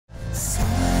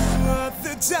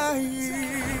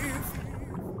dive.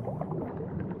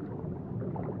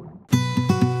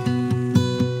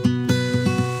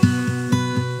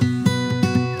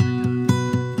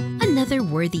 Another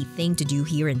worthy thing to do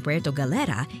here in Puerto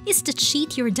Galera is to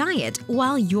cheat your diet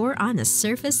while you're on a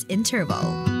surface interval.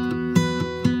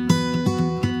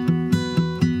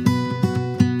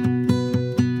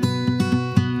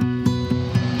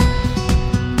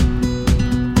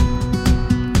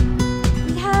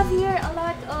 We have here a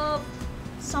lot of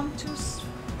sumptuous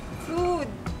food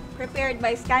prepared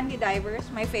by Scandi Divers,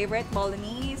 my favorite,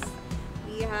 bolognese.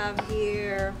 We have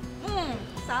here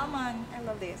salmon, I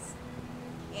love this.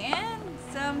 And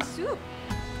some soup.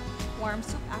 Warm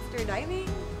soup after diving.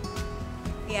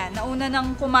 Ayan, nauna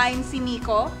nang kumain si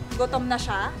Miko. Gutom na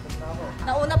siya.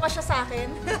 Nauna pa siya sa akin.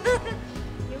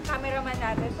 Yung cameraman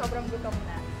natin, sobrang gutom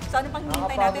na. So ano pang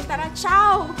hinihintay natin? Tara,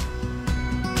 ciao!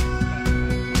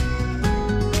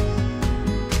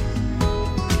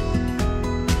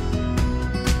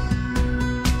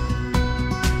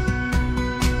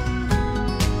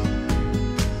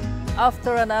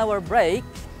 After an hour break,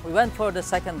 we went for the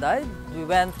second dive. We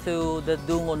went to the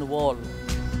Dungon wall.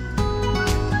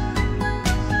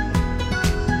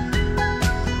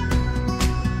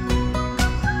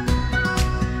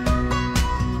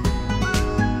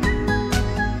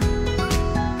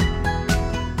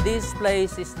 This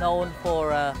place is known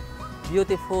for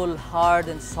beautiful hard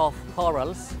and soft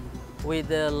corals with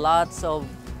lots of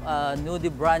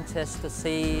nudibranchs to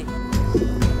see.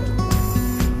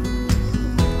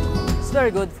 It's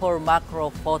very good for macro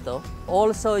photo.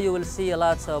 Also, you will see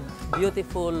lots of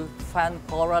beautiful fan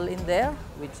coral in there,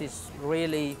 which is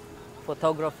really,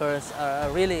 photographers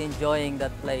are really enjoying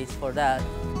that place for that.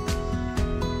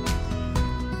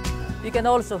 You can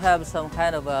also have some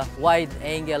kind of a wide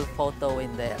angle photo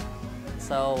in there.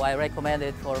 So I recommend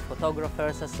it for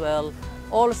photographers as well.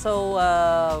 Also,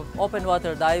 open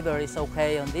water diver is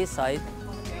okay on this side.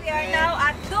 We are now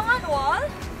at Dungon Wall.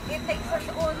 It takes us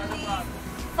only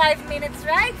 5 minutes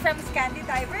ride from Scandi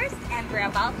Divers, and we're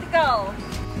about to go.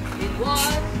 In 1,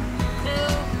 2,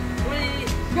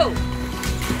 3, go!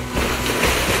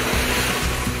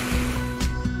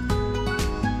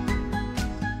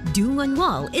 Dungon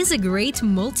Wall is a great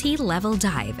multi-level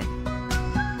dive.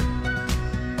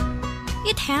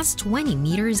 It has 20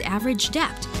 meters average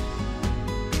depth.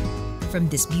 From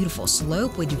this beautiful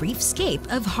slope with reefscape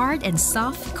of hard and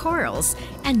soft corals,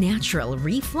 a natural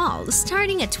reef wall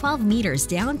starting at 12 meters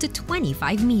down to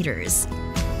 25 meters.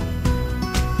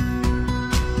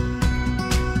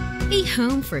 A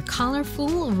home for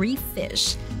colorful reef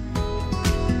fish.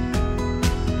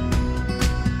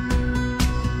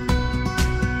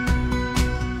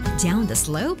 Down the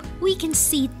slope, we can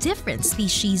see different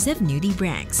species of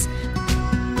nudibranchs.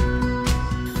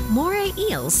 Moray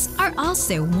eels are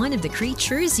also one of the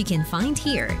creatures you can find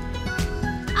here.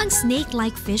 Ang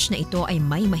snake-like fish na ito ay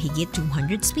may mahigit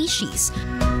 200 species.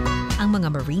 Ang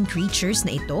mga marine creatures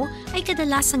na ito ay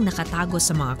kadalasang nakatago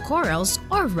sa mga corals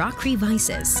or rock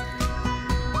crevices.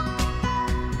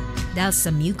 Dahil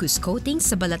sa mucus coating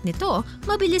sa balat nito,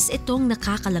 mabilis itong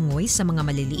nakakalangoy sa mga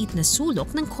maliliit na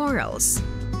sulok ng corals.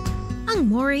 Ang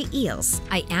moray eels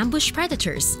ay ambush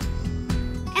predators.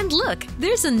 And look,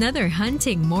 there's another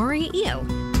hunting moray eel.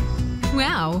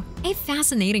 Wow, a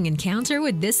fascinating encounter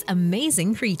with this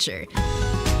amazing creature.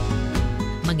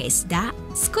 Mga isda,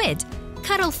 squid,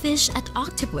 cuttlefish at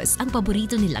octopus ang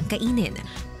paborito nilang kainin.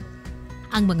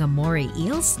 Ang mga moray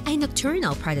eels ay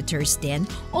nocturnal predators din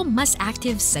o mas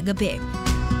active sa gabi.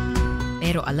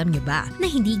 Pero alam niyo ba na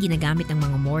hindi ginagamit ng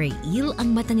mga moray eel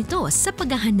ang mata nito sa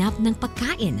paghahanap ng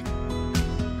pagkain?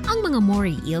 Ang mga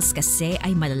moray eels kasi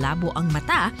ay malalabo ang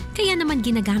mata, kaya naman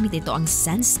ginagamit ito ang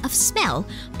sense of smell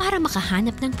para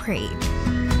makahanap ng prey.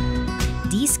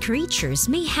 These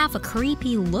creatures may have a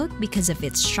creepy look because of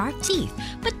its sharp teeth,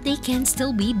 but they can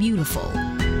still be beautiful.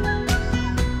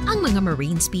 Ang mga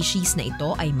marine species na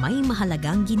ito ay may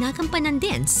mahalagang ginagampanan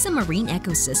din sa marine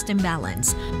ecosystem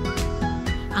balance.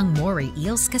 Ang moray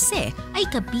eels kasi ay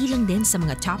kabilang din sa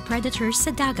mga top predators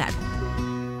sa dagat.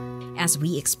 As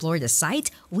we explored the site,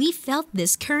 we felt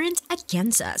this current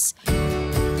against us.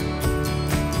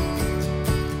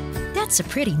 That's a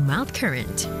pretty mild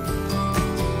current.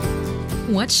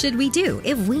 What should we do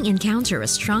if we encounter a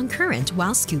strong current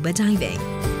while scuba diving?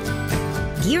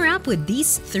 Gear up with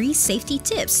these 3 safety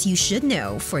tips you should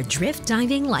know for drift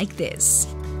diving like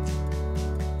this.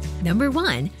 Number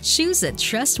 1, choose a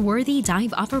trustworthy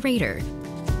dive operator.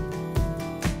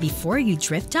 Before you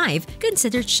drift dive,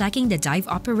 consider checking the dive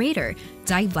operator.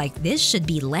 Dive like this should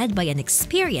be led by an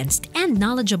experienced and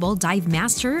knowledgeable dive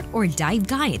master or dive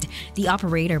guide. The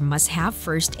operator must have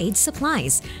first aid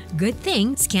supplies. Good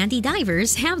thing Scandi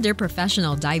Divers have their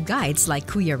professional dive guides like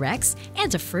Kuya Rex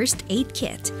and a first aid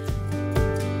kit.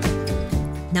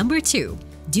 Number 2.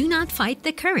 Do not fight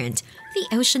the current.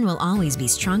 The ocean will always be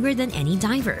stronger than any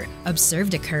diver.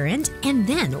 Observe the current and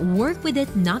then work with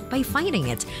it, not by fighting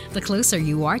it. The closer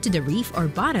you are to the reef or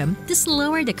bottom, the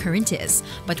slower the current is.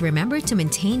 But remember to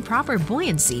maintain proper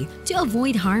buoyancy to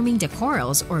avoid harming the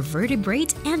corals or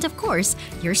vertebrate and, of course,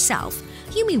 yourself.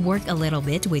 You may work a little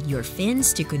bit with your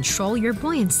fins to control your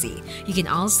buoyancy. You can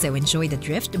also enjoy the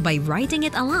drift by riding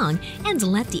it along and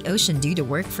let the ocean do the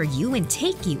work for you and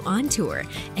take you on tour.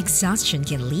 Exhaustion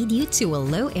can lead you to a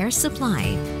low air supply.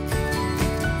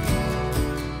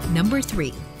 Number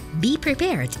 3. Be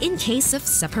prepared in case of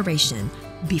separation.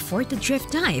 Before the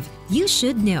drift dive, you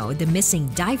should know the missing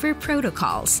diver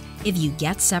protocols. If you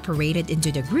get separated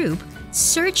into the group,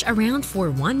 search around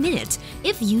for 1 minute.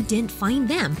 If you didn't find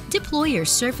them, deploy your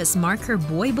surface marker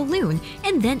buoy balloon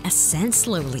and then ascend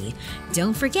slowly.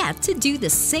 Don't forget to do the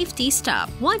safety stop.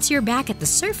 Once you're back at the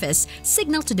surface,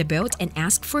 signal to the boat and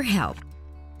ask for help.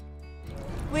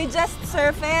 We just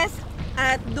surfaced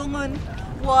at Dungon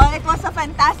Wall. It was a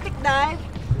fantastic dive.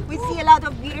 We see a lot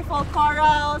of beautiful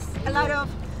corals, a lot of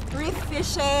reef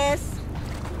fishes.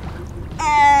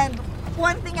 And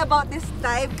one thing about this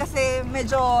dive, kasi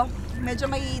medyo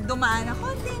may dumaan na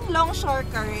konting longshore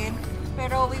current,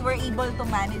 pero we were able to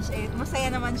manage it.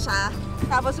 Masaya naman siya.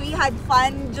 Tapos we had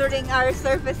fun during our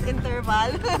surface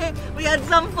interval. We had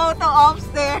some photo ops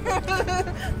there.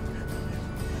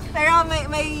 Pero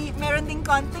meron ding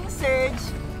konting surge,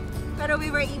 pero we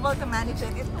were able to manage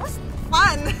it. It was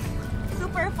fun.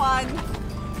 Super fun.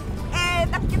 And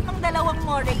ang cute ng dalawang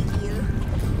moray eel.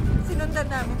 Sinundan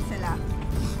namin sila.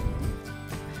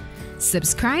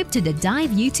 Subscribe to the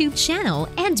Dive YouTube channel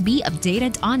and be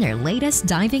updated on our latest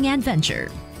diving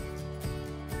adventure.